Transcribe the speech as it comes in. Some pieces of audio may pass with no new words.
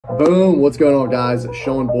Boom, what's going on guys?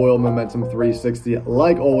 Sean Boyle, Momentum 360.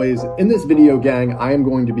 Like always, in this video gang, I am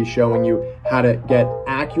going to be showing you how to get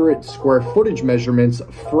accurate square footage measurements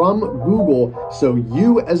from Google so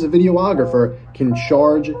you as a videographer can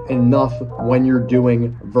charge enough when you're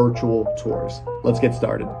doing virtual tours. Let's get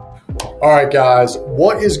started. All right guys,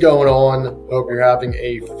 what is going on? Hope you're having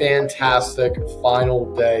a fantastic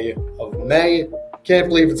final day of May. Can't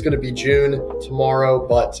believe it's going to be June tomorrow,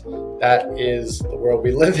 but that is the world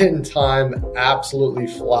we live in. Time absolutely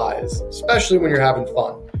flies, especially when you're having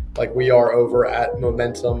fun like we are over at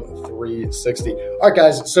Momentum 360. All right,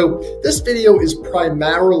 guys, so this video is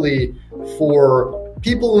primarily for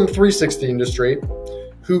people in the 360 industry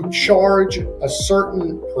who charge a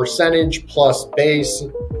certain percentage plus base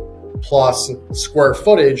plus square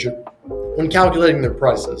footage when calculating their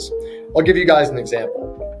prices. I'll give you guys an example.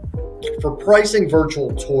 For pricing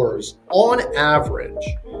virtual tours, on average,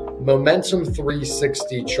 Momentum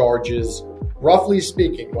 360 charges, roughly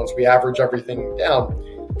speaking, once we average everything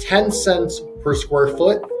down, 10 cents per square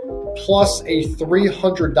foot plus a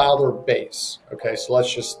 $300 base. Okay, so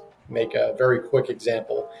let's just make a very quick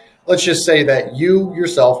example. Let's just say that you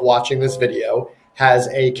yourself watching this video has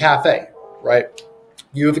a cafe, right?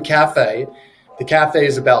 You have a cafe. The cafe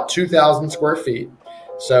is about 2,000 square feet.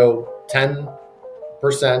 So 10%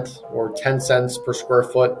 or 10 cents per square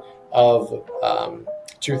foot of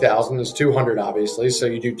 2,000 is 200, obviously. So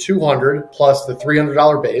you do 200 plus the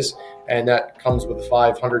 $300 base, and that comes with a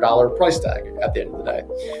 $500 price tag at the end of the day.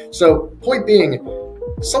 So point being,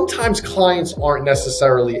 sometimes clients aren't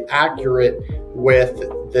necessarily accurate with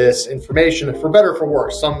this information, for better or for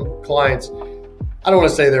worse. Some clients, I don't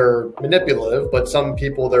want to say they're manipulative, but some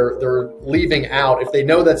people they're leaving out, if they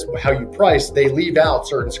know that's how you price, they leave out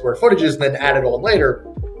certain square footages and then add it on later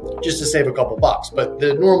just to save a couple bucks. But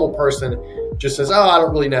the normal person just says, oh, I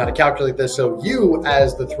don't really know how to calculate this. So you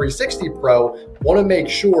as the 360 Pro want to make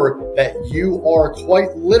sure that you are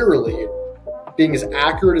quite literally being as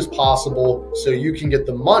accurate as possible so you can get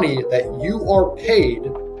the money that you are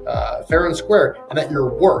paid fair and square and that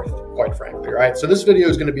you're worth, quite frankly, right? So this video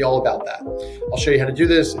is going to be all about that. I'll show you how to do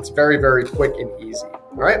this. It's very, very quick and easy,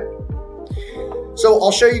 all right? So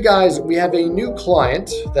I'll show you guys, we have a new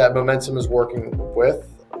client that Momentum is working with,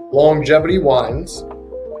 Longevity Wines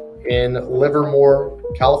in Livermore,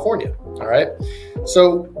 California, all right?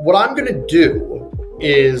 So what I'm going to do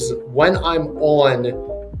is when I'm on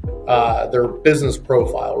their business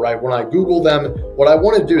profile, right? When I Google them, what I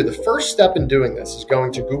want to do, the first step in doing this is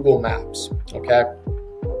going to Google Maps, okay?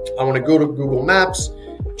 I want to go to Google Maps,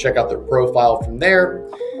 check out their profile from there.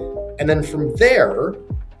 And then from there,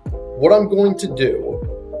 what I'm going to do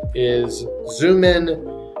is zoom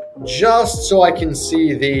in just so I can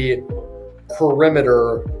see the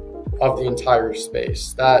perimeter of the entire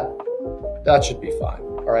space. That should be fine,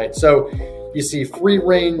 all right? So you see Free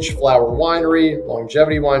Range Flower Winery,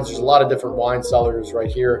 Longevity Wines. There's a lot of different wine cellars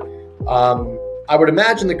right here. I would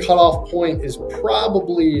imagine the cutoff point is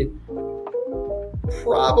probably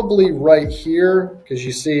right here, because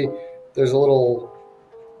you see there's a little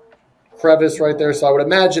crevice right there. So I would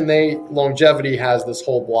imagine Longevity has this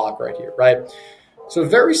whole block right here, right? So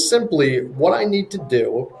very simply, what I need to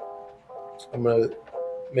do, I'm going to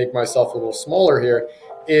make myself a little smaller here,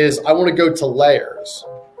 is I want to go to layers,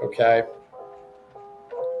 okay?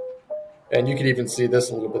 And you can even see this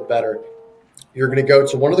a little bit better. You're going to go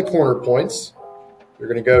to one of the corner points. You're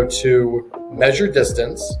going to go to measure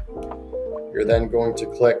distance. You're then going to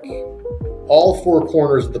click all four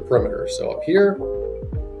corners of the perimeter. So up here,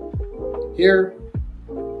 here,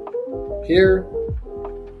 here,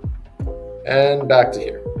 and back to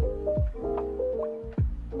here.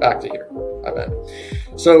 Back to here, I meant.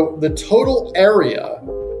 So the total area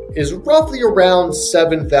is roughly around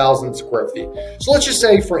 7,000 square feet. So let's just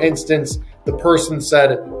say, for instance, the person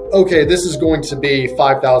said, okay, this is going to be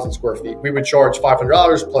 5,000 square feet. We would charge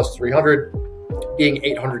 $500 plus 300 being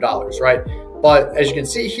 $800, right? But as you can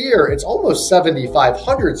see here, it's almost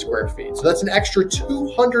 7,500 square feet. So that's an extra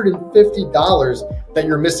 $250 that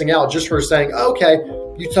you're missing out just for saying, okay,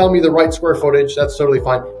 you tell me the right square footage, that's totally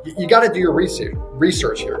fine. You got to do your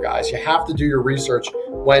research here, guys. You have to do your research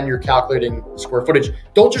when you're calculating square footage.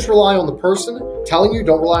 Don't just rely on the person telling you,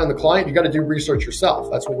 don't rely on the client. You got to do research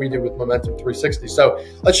yourself. That's what we do with Momentum 360. So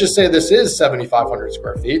let's just say this is 7,500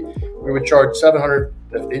 square feet. We would charge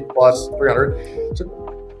 750 plus 300. So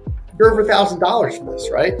you're over $1,000 for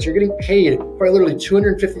this, right? So you're getting paid quite literally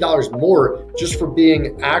 $250 more just for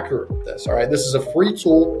being accurate with this, all right? This is a free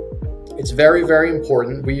tool. It's very, very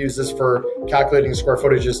important. We use this for calculating square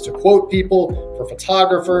footages to quote people, for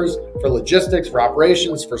photographers, for logistics, for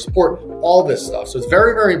operations, for support, all this stuff. So it's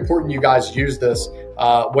very, very important you guys use this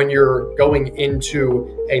when you're going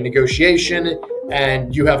into a negotiation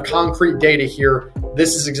and you have concrete data here.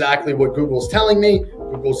 This is exactly what Google's telling me.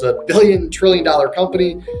 Google's a billion, trillion-dollar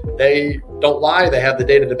company. They don't lie. They have the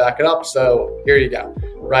data to back it up. So here you go.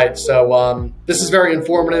 Right. So this is very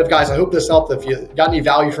informative, guys. I hope this helped. If you got any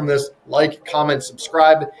value from this, like, comment,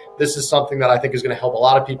 subscribe. This is something that I think is going to help a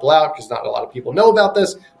lot of people out because not a lot of people know about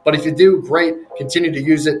this. But if you do, great. Continue to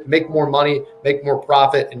use it. Make more money. Make more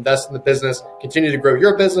profit. Invest in the business. Continue to grow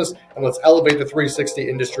your business. And let's elevate the 360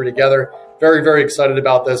 industry together. Very, very excited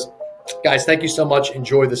about this. Guys, thank you so much.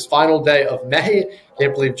 Enjoy this final day of May.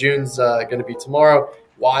 Can't believe June's going to be tomorrow.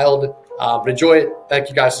 Wild. But enjoy it. Thank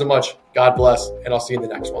you guys so much. God bless. And I'll see you in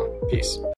the next one. Peace.